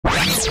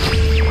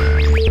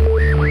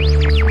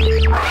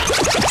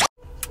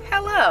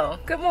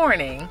Good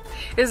morning.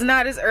 It's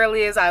not as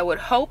early as I would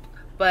hope,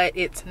 but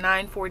it's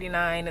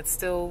 9:49. It's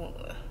still,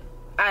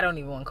 I don't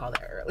even want to call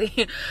that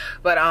early.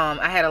 But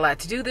I had a lot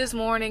to do this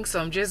morning,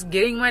 so I'm just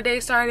getting my day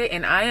started,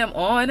 and I am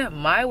on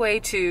my way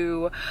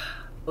to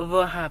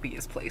the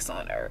happiest place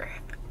on earth.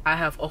 I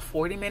have a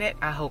 40-minute,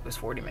 I hope it's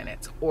 40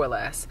 minutes or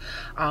less,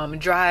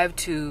 drive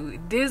to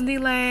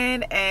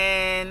Disneyland,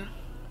 and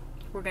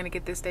we're gonna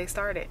get this day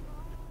started.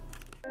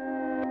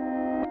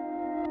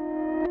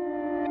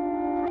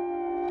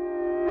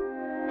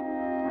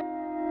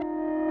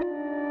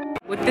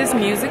 With this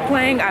music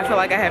playing, I feel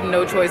like I have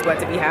no choice but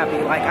to be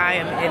happy. Like, I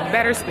am in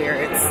better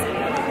spirits.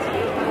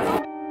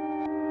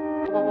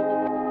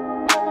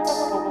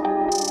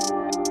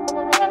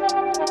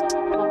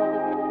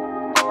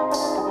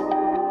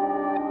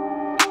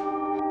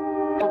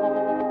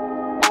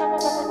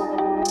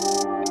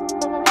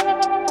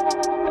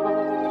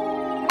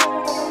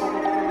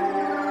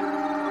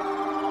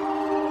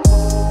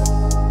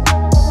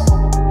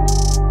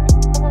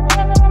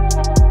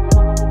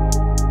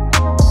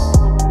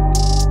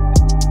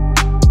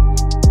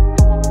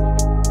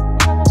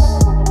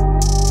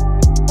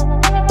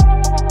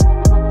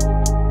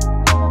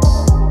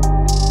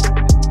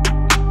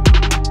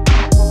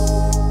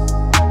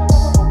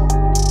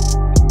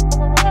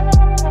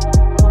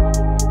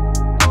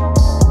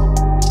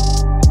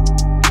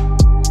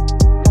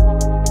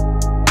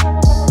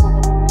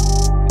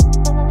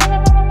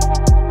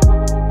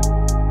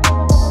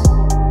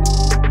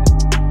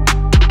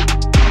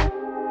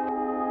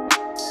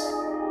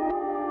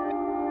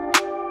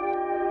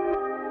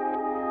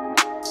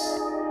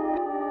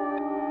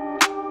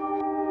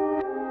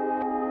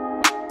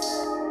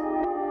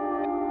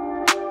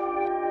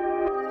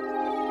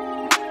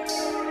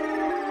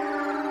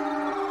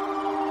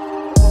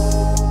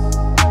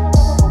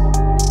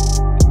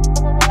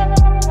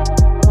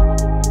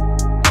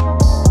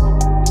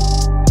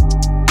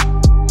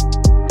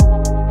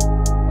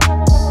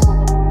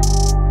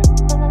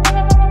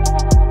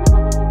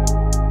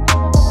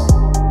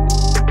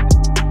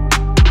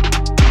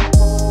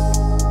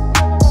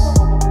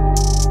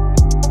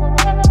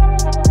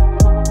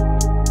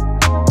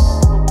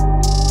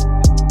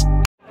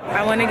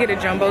 Get a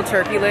jumbo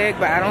turkey leg,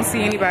 but I don't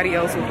see anybody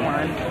else with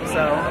one,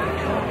 so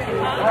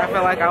I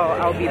feel like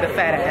I'll be the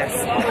fat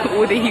ass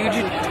with a huge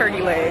turkey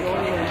leg.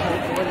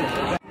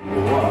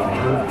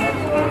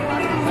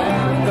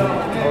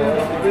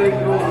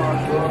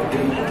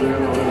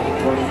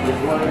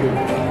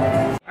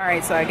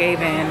 Alright, so I gave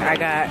in. I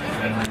got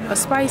a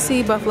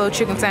spicy buffalo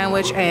chicken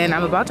sandwich, and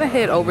I'm about to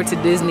head over to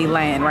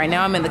Disneyland. Right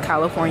now I'm in the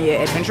California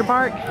Adventure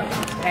Park,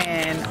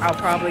 and I'll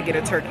probably get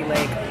a turkey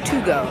leg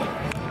to go.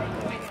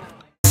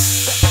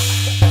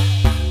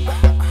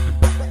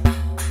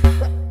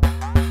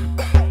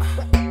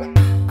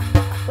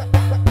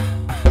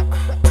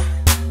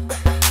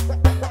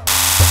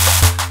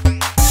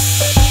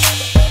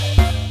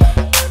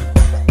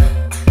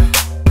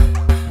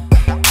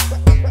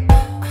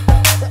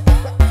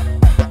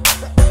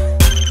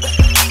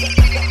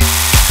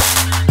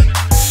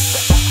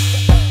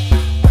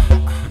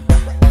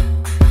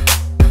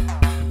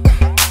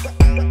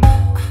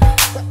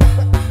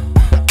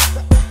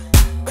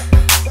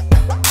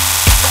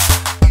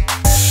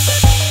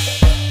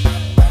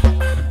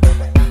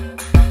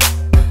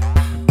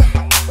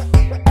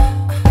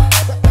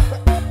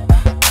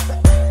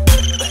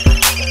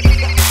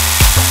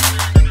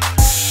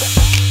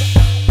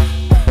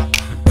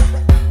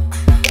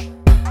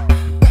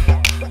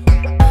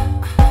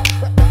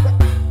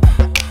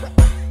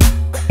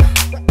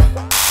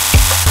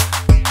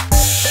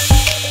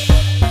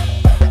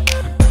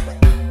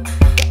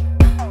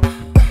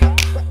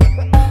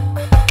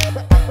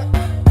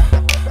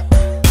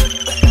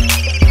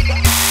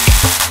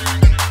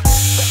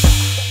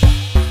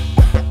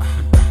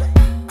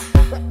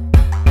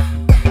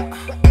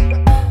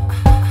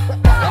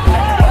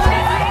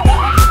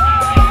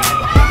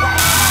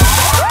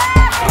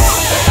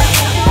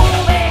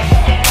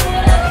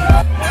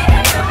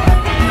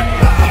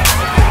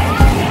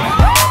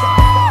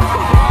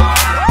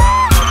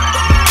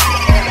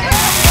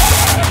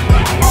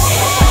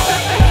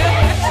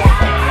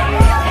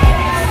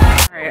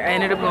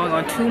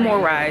 Two more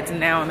rides, and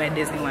now I'm at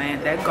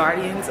Disneyland. That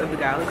Guardians of the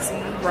Galaxy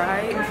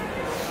ride,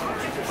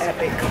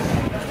 epic.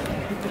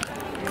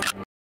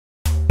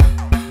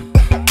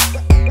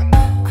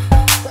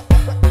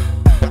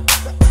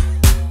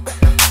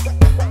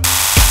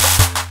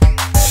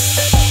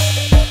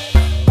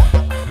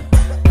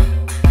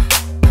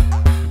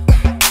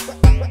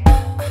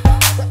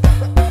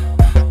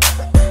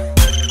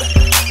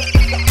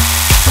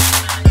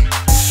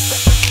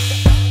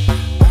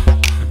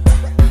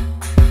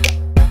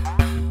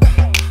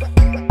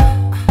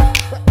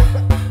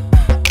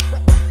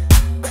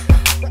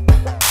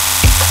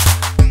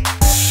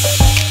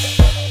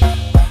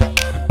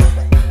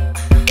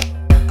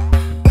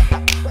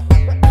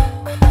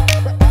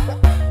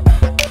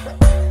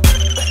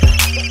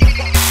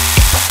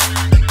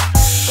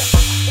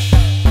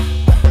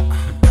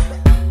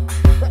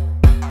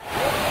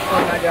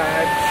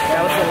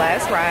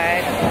 last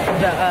ride.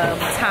 The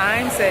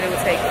time said it would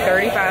take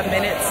 35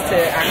 minutes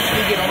to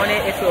actually get on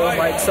it. It feels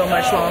like so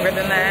much longer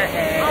than that,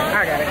 and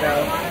I gotta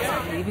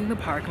go. Leaving the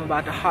park, I'm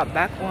about to hop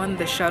back on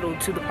the shuttle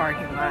to the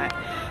parking lot.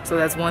 So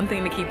that's one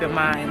thing to keep in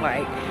mind.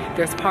 Like,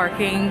 there's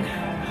parking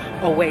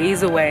a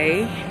ways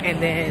away,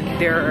 and then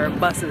there are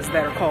buses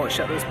that are called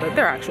shuttles, but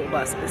they're actual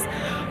buses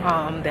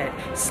that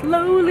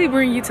slowly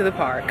bring you to the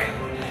park.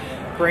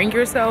 Bring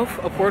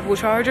yourself a portable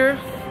charger.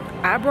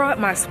 I brought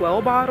my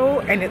Swell bottle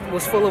and it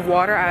was full of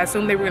water. I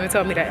assumed they were going to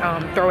tell me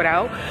to throw it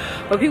out,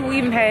 but people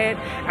even had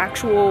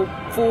actual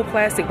full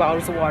plastic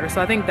bottles of water.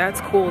 So I think that's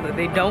cool that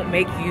they don't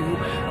make you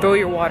throw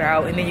your water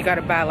out and then you got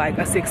to buy like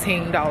a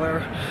 $16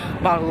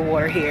 bottle of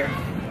water here.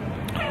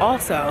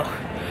 Also,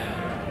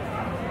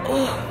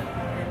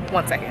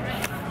 one second.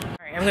 All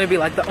right, I'm gonna be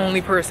like the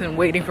only person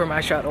waiting for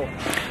my shuttle.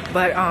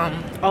 But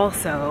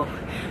also,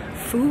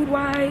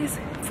 food-wise,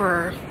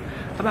 for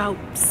about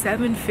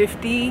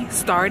 $7.50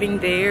 starting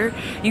there,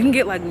 you can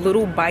get like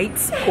little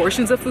bites,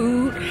 portions of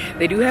food.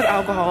 They do have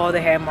alcohol.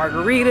 They had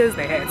margaritas,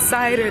 they had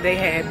cider, they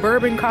had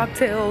bourbon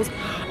cocktails.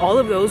 All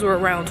of those were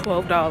around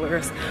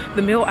 $12.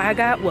 The meal I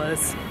got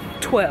was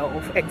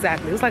 $12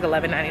 exactly. It was like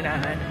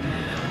 $11.99.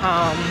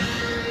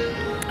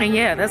 And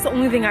yeah, that's the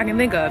only thing I can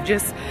think of.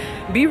 Just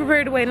be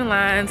prepared to wait in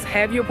lines,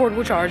 have your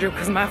portable charger,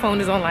 because my phone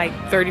is on like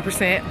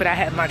 30%, but I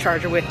have my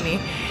charger with me.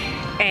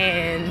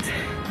 And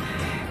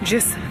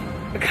just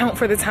account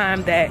for the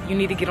time that you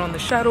need to get on the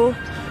shuttle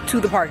to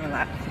the parking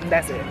lot.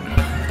 That's it.